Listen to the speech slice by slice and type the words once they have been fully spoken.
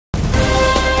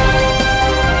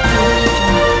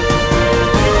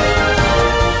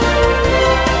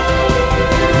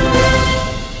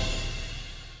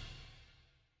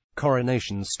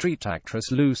Coronation Street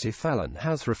actress Lucy Fallon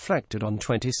has reflected on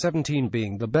 2017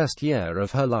 being the best year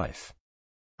of her life.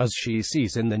 As she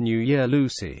sees in the new year,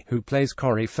 Lucy, who plays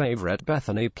Corrie favourite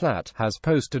Bethany Platt, has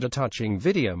posted a touching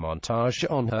video montage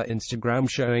on her Instagram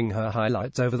showing her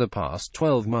highlights over the past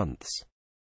 12 months.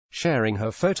 Sharing her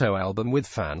photo album with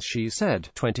fans, she said,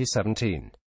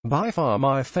 "2017. By far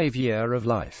my fave year of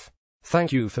life.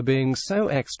 Thank you for being so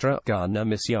extra, gonna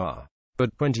miss ya.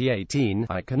 But 2018,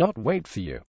 I cannot wait for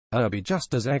you. I'll be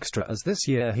just as extra as this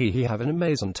year. He have an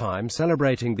amazing time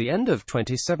celebrating the end of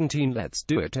 2017. Let's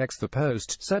do it." The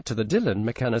post, set to the Dylan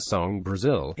McKenna song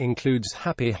Brazil, includes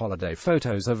happy holiday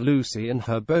photos of Lucy and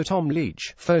her beau Tom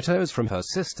Leach, photos from her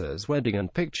sister's wedding,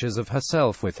 and pictures of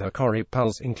herself with her Corrie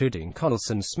pals, including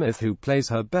Colson Smith, who plays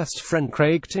her best friend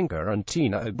Craig Tinker, and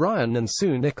Tina O'Brien and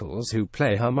Sue Nichols, who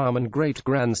play her mom and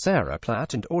great-grand Sarah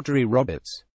Platt and Audrey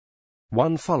Roberts.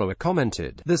 One follower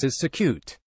commented, "This is so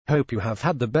cute. Hope you have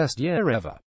had the best year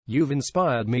ever. You've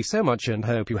inspired me so much and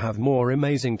hope you have more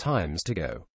amazing times to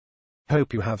go.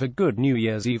 Hope you have a good New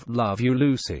Year's Eve. Love you,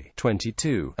 Lucy,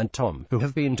 22, and Tom, who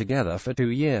have been together for 2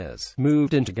 years,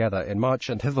 moved in together in March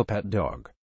and have a pet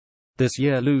dog." This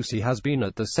year Lucy has been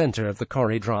at the center of the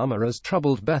Corrie drama as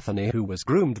troubled Bethany, who was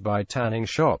groomed by tanning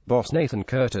shop boss Nathan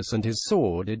Curtis and his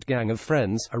sordid gang of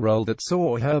friends, a role that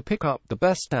saw her pick up the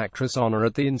Best Actress honor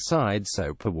at the Inside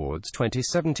Soap Awards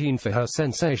 2017 for her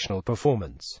sensational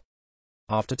performance.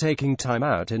 After taking time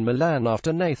out in Milan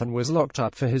after Nathan was locked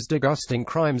up for his disgusting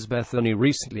crimes, Bethany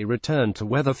recently returned to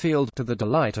Weatherfield, to the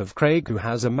delight of Craig, who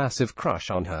has a massive crush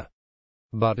on her.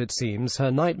 But it seems her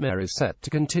nightmare is set to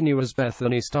continue as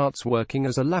Bethany starts working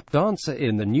as a lap dancer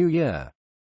in the new year.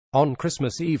 On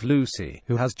Christmas Eve, Lucy,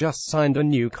 who has just signed a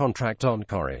new contract on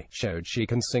Corrie, showed she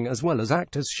can sing as well as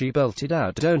act as she belted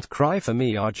out "Don't Cry for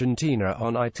Me Argentina"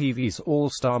 on ITV's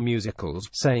All-Star Musicals,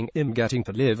 saying, "I'm getting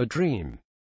to live a dream."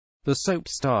 The soap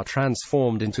star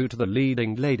transformed into the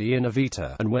leading lady in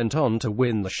Evita, and went on to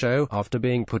win the show, after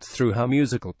being put through her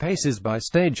musical paces by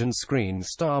stage and screen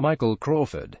star Michael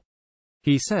Crawford.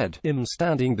 He said, "I'm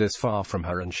standing this far from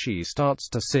her and she starts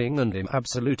to sing and I'm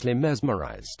absolutely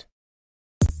mesmerized.